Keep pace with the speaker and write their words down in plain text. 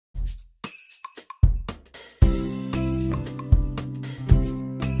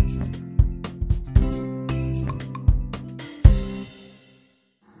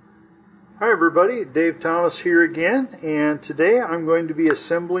Hi everybody, Dave Thomas here again, and today I'm going to be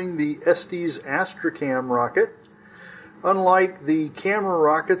assembling the Estes Astrocam rocket. Unlike the camera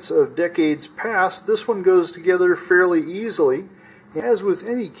rockets of decades past, this one goes together fairly easily. As with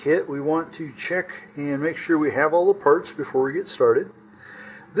any kit, we want to check and make sure we have all the parts before we get started.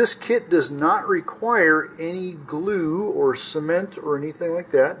 This kit does not require any glue or cement or anything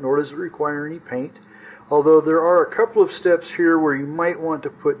like that, nor does it require any paint. Although there are a couple of steps here where you might want to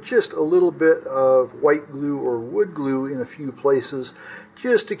put just a little bit of white glue or wood glue in a few places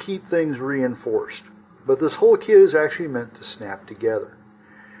just to keep things reinforced. But this whole kit is actually meant to snap together.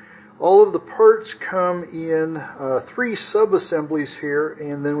 All of the parts come in 3 sub-assemblies here,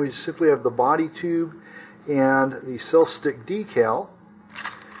 and then we simply have the body tube and the self-stick decal.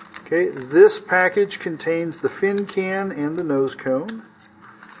 Okay, this package contains the fin can and the nose cone.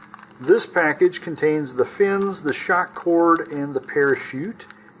 This package contains the fins, the shock cord, and the parachute,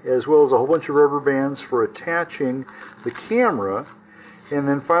 as well as a whole bunch of rubber bands for attaching the camera. And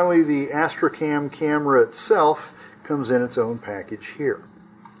then finally the Astrocam camera itself comes in its own package here.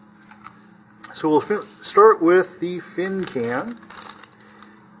 So we'll start with the fin can.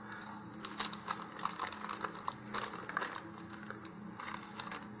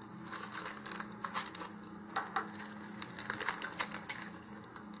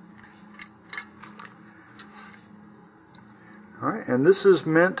 Alright, and this is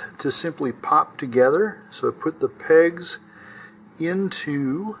meant to simply pop together, so put the pegs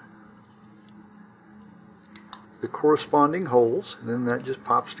into the corresponding holes, and then that just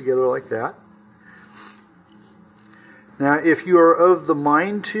pops together like that. Now if you are of the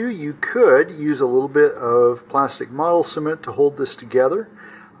mind to, you could use a little bit of plastic model cement to hold this together,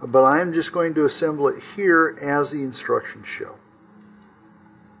 but I am just going to assemble it here as the instructions show.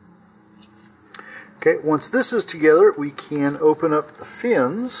 Okay, once this is together, we can open up the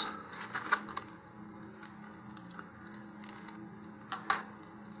fins.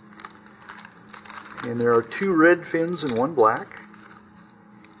 And there are 2 red fins and 1 black.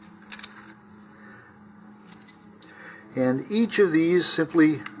 And each of these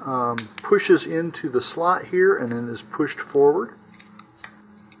simply pushes into the slot here and then is pushed forward.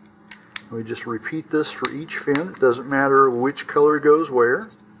 We just repeat this for each fin. It doesn't matter which color goes where.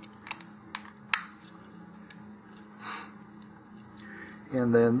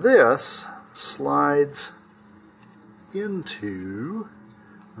 And then this slides into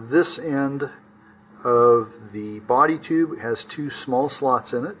this end of the body tube. It has 2 small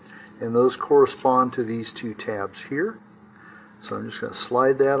slots in it, and those correspond to these 2 tabs here. So I'm just going to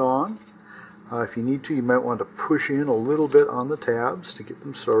slide that on. If you need to, you might want to push in a little bit on the tabs to get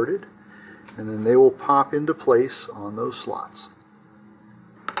them started, and then they will pop into place on those slots.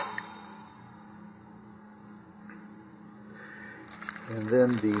 And then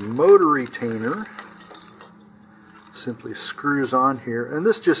the motor retainer simply screws on here, and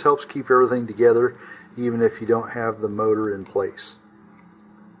this just helps keep everything together even if you don't have the motor in place.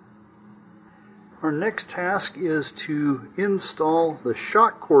 Our next task is to install the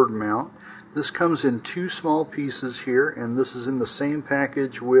shock cord mount. This comes in 2 small pieces here, and this is in the same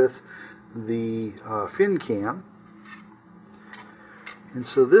package with the fin can. And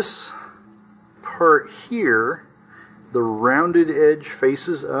so this part here, the rounded edge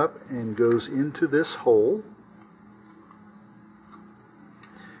faces up and goes into this hole.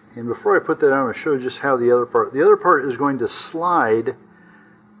 And before I put that on, I'm going to show you just how the other part is going to slide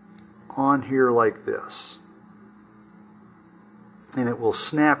on here like this. And it will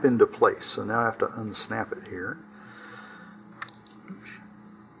snap into place. So now I have to unsnap it here.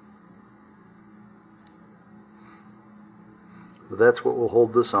 But that's what will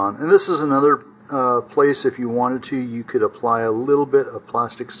hold this on. And this is another place, if you wanted to, you could apply a little bit of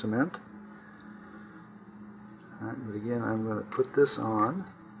plastic cement. Alright, but again, I'm going to put this on.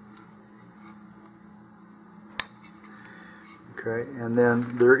 Okay, and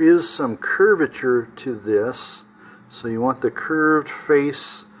then there is some curvature to this, so you want the curved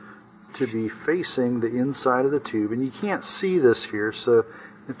face to be facing the inside of the tube, and you can't see this here, so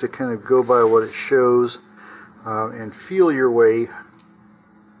you have to kind of go by what it shows and feel your way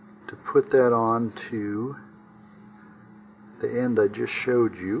to put that on to the end I just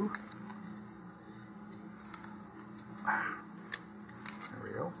showed you. There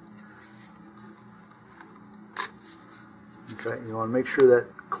we go. Okay, you want to make sure that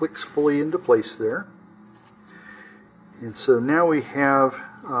clicks fully into place there. And so now we have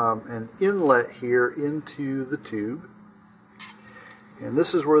an inlet here into the tube. And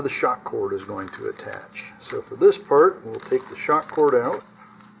this is where the shock cord is going to attach. So for this part, we'll take the shock cord out.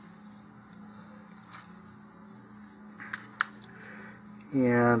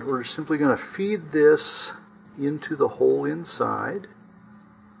 And we're simply going to feed this into the hole inside.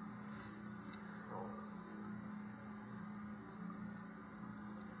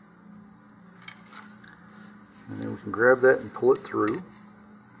 And then we can grab that and pull it through.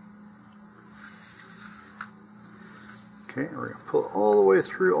 Okay, we're going to pull it all the way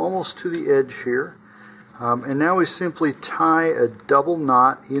through, almost to the edge here. And now we simply tie a double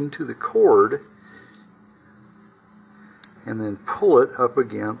knot into the cord and then pull it up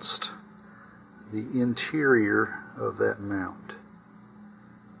against the interior of that mount.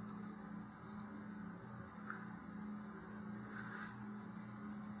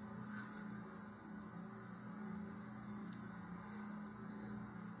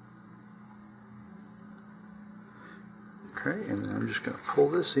 Okay, and then I'm just going to pull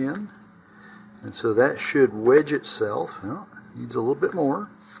this in, and so that should wedge itself. Well, it needs a little bit more.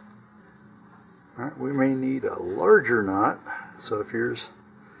 Alright, we may need a larger knot, so if yours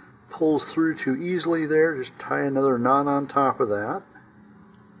pulls through too easily there, just tie another knot on top of that.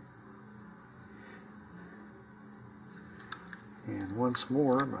 And once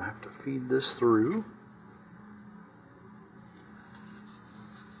more, I'm going to have to feed this through.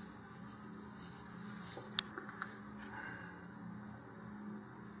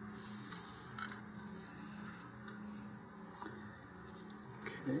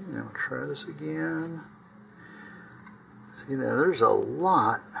 Okay, now try this again. See, now there's a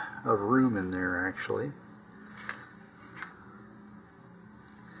lot of room in there actually.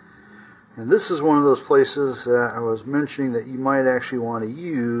 And this is one of those places I was mentioning that you might actually want to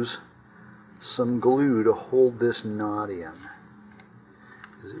use some glue to hold this knot in.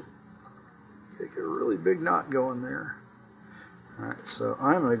 Get a really big knot going there. Alright, so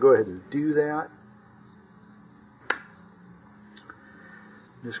I'm going to go ahead and do that.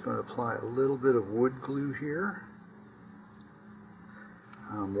 I'm just going to apply a little bit of wood glue here.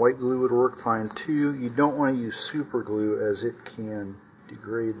 White glue would work fine too. You don't want to use super glue as it can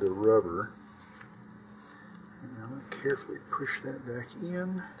degrade the rubber. And I'm going to carefully push that back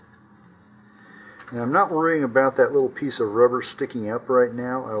in. And I'm not worrying about that little piece of rubber sticking up right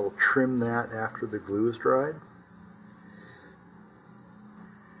now. I will trim that after the glue is dried.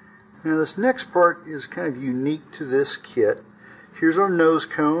 Now this next part is kind of unique to this kit. Here's our nose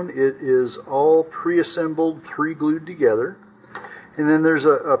cone. It is all pre-assembled, pre-glued together. And then there's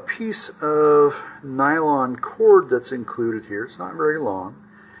a piece of nylon cord that's included here. It's not very long.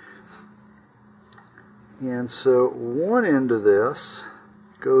 And so one end of this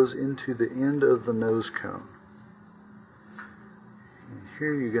goes into the end of the nose cone. And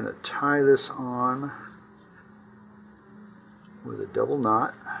here you're going to tie this on with a double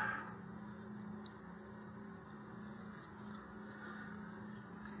knot.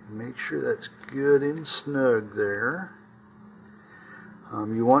 Make sure that's good and snug there.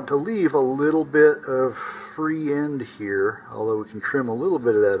 You want to leave a little bit of free end here, although we can trim a little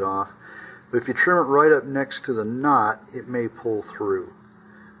bit of that off. But if you trim it right up next to the knot, it may pull through.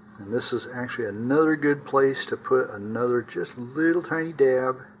 And this is actually another good place to put another just little tiny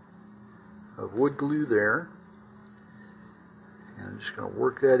dab of wood glue there. And I'm just going to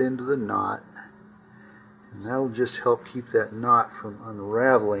work that into the knot. And that'll just help keep that knot from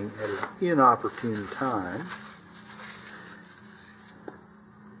unraveling at an inopportune time.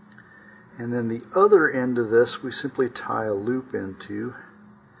 And then the other end of this we simply tie a loop into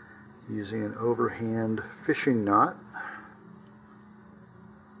using an overhand fishing knot,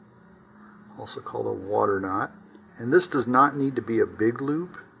 also called a water knot. And this does not need to be a big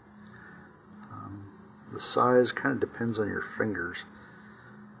loop. The size kind of depends on your fingers.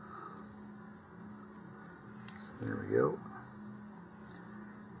 So there we go.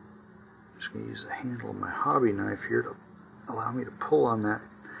 I'm just going to use the handle of my hobby knife here to allow me to pull on that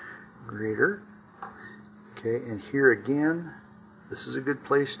grater. Okay, and here again, this is a good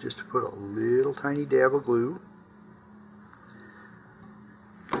place just to put a little tiny dab of glue.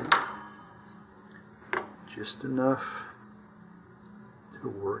 Okay. Just enough to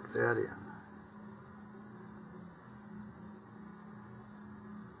work that in.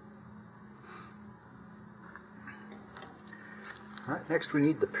 Alright, next we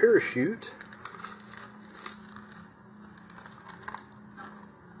need the parachute.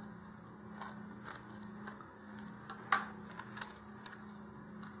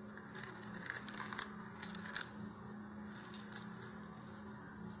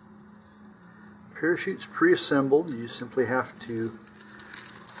 Parachute's pre-assembled. You simply have to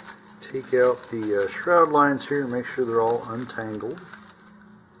take out the shroud lines here and make sure they're all untangled.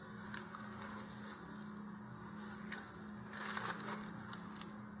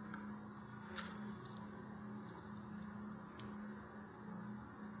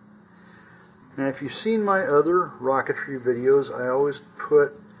 Now if you've seen my other rocketry videos, I always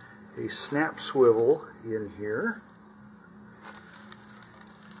put a snap swivel in here.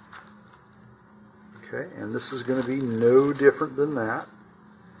 Okay, and this is going to be no different than that.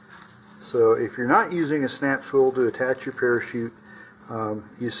 So if you're not using a snap swivel to attach your parachute,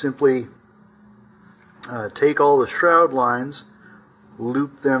 you simply take all the shroud lines,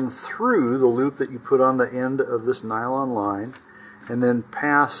 loop them through the loop that you put on the end of this nylon line, and then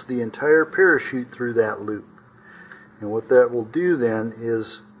pass the entire parachute through that loop. And what that will do then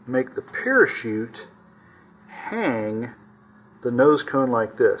is make the parachute hang the nose cone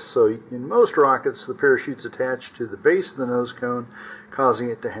like this. So in most rockets, the parachute's attached to the base of the nose cone, causing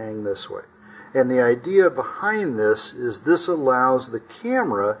it to hang this way. And the idea behind this is this allows the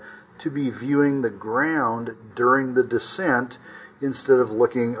camera to be viewing the ground during the descent instead of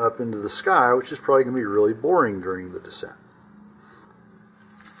looking up into the sky, which is probably going to be really boring during the descent.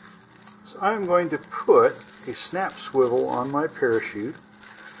 So I'm going to put a snap swivel on my parachute.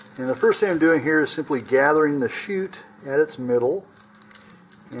 And the first thing I'm doing here is simply gathering the chute at its middle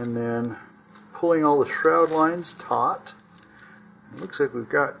and then pulling all the shroud lines taut. It looks like we've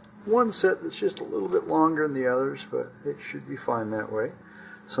got one set that's just a little bit longer than the others, but it should be fine that way.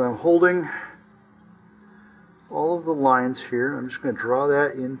 So I'm holding all of the lines here. I'm just going to draw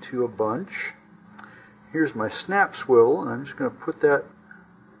that into a bunch. Here's my snap swivel, and I'm just going to put that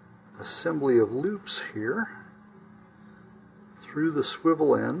assembly of loops here through the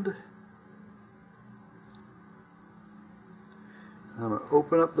swivel end. I'm going to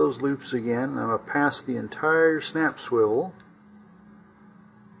open up those loops again, and I'm going to pass the entire snap swivel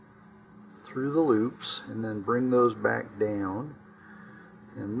through the loops and then bring those back down,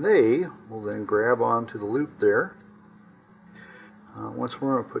 and they will then grab onto the loop there. Once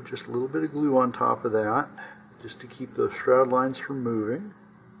more, I'm going to put just a little bit of glue on top of that just to keep those shroud lines from moving.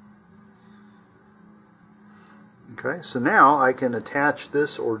 Okay, so now I can attach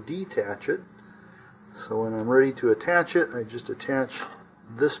this or detach it. So when I'm ready to attach it, I just attach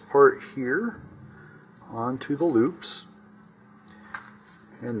this part here onto the loops.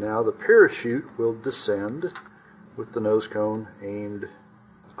 And now the parachute will descend with the nose cone aimed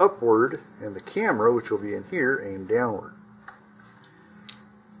upward and the camera, which will be in here, aimed downward.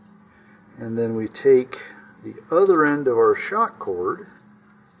 And then we take the other end of our shock cord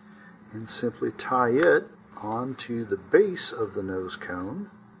and simply tie it onto the base of the nose cone,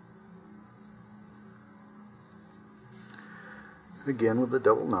 again with a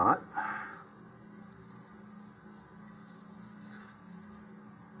double knot.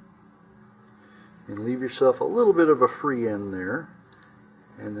 And leave yourself a little bit of a free end there,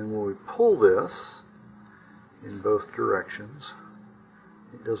 and then when we pull this in both directions,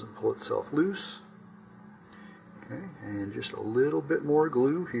 it doesn't pull itself loose. Okay, and just a little bit more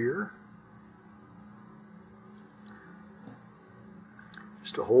glue here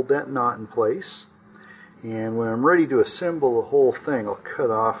just to hold that knot in place. And when I'm ready to assemble the whole thing, I'll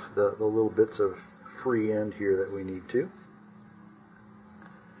cut off the little bits of free end here that we need to.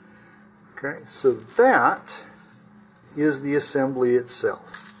 Okay, so that is the assembly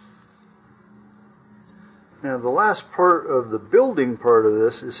itself. Now the last part of the building part of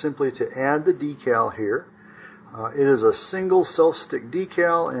this is simply to add the decal here. It is a single self-stick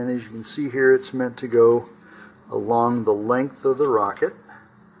decal, and as you can see here, it's meant to go along the length of the rocket.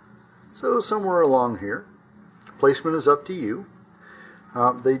 So somewhere along here. Placement is up to you.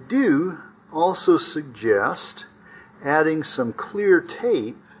 They do also suggest adding some clear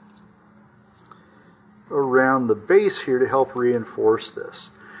tape around the base here to help reinforce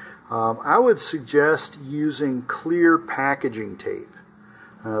this. I would suggest using clear packaging tape,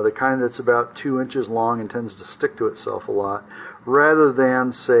 the kind that's about 2 inches long and tends to stick to itself a lot, rather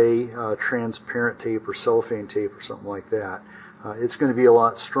than say transparent tape or cellophane tape or something like that. It's going to be a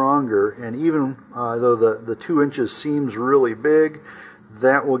lot stronger, and even though the 2 inches seems really big,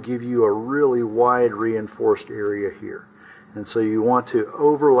 that will give you a really wide reinforced area here. And so you want to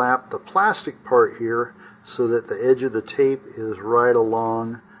overlap the plastic part here so that the edge of the tape is right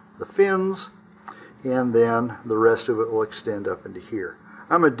along the fins, and then the rest of it will extend up into here.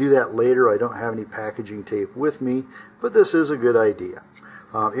 I'm going to do that later. I don't have any packaging tape with me, but this is a good idea.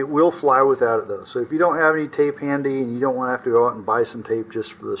 It will fly without it though, so if you don't have any tape handy and you don't want to have to go out and buy some tape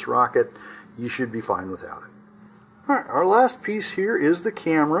just for this rocket, you should be fine without it. Alright, our last piece here is the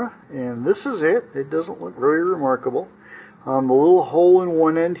camera, and this is it. It doesn't look very remarkable. The little hole in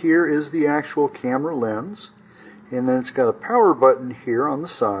one end here is the actual camera lens, and then it's got a power button here on the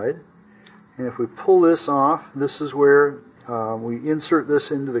side, and if we pull this off, this is where we insert this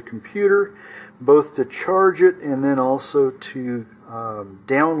into the computer, both to charge it and then also to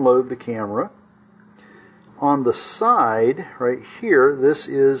download the camera. On the side right here, this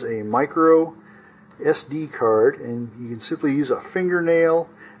is a micro SD card, and you can simply use a fingernail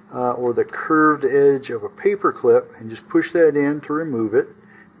or the curved edge of a paper clip and just push that in to remove it,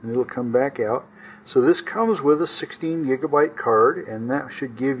 and it'll come back out. So this comes with a 16 gigabyte card, and that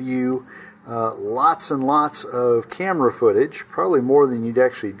should give you lots and lots of camera footage, probably more than you'd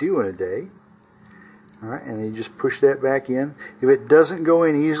actually do in a day. Alright, and you just push that back in. If it doesn't go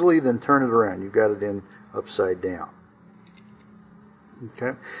in easily, then turn it around. You've got it in upside down.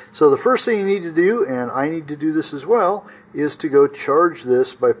 Okay, so the first thing you need to do, and I need to do this as well, is to go charge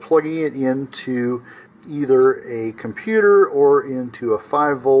this by plugging it into either a computer or into a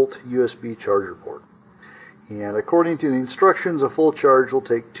 5-volt USB charger port. And according to the instructions, a full charge will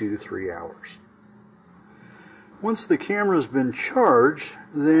take 2 to 3 hours. Once the camera's been charged,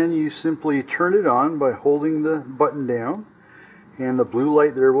 then you simply turn it on by holding the button down, and the blue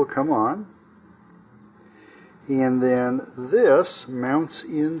light there will come on. And then this mounts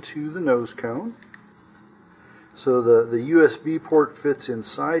into the nose cone. So the USB port fits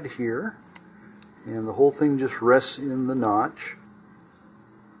inside here, and the whole thing just rests in the notch.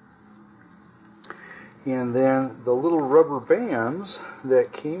 And then the little rubber bands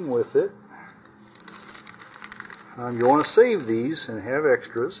that came with it, you want to save these and have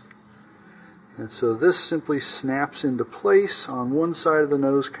extras. And so this simply snaps into place on one side of the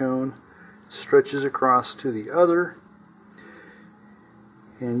nose cone, stretches across to the other,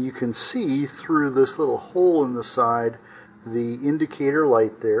 and you can see through this little hole in the side the indicator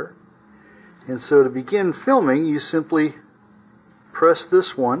light there. And so to begin filming, you simply press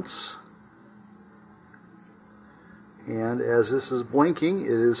this once, and as this is blinking, it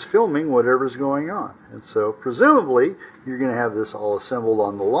is filming whatever's going on. And so presumably you're going to have this all assembled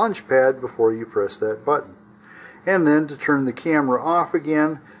on the launch pad before you press that button. And then to turn the camera off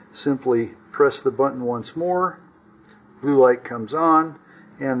again, simply press the button once more, blue light comes on,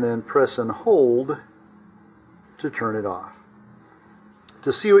 and then press and hold to turn it off.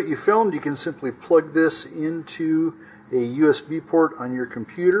 To see what you filmed, you can simply plug this into a USB port on your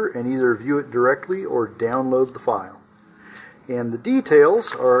computer and either view it directly or download the file. And the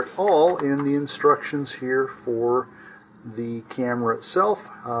details are all in the instructions here for the camera itself.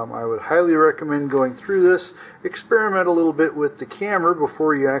 I would highly recommend going through this. Experiment a little bit with the camera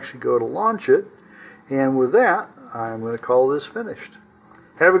before you actually go to launch it. And with that, I'm going to call this finished.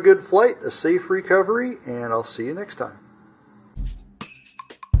 Have a good flight, a safe recovery, and I'll see you next time.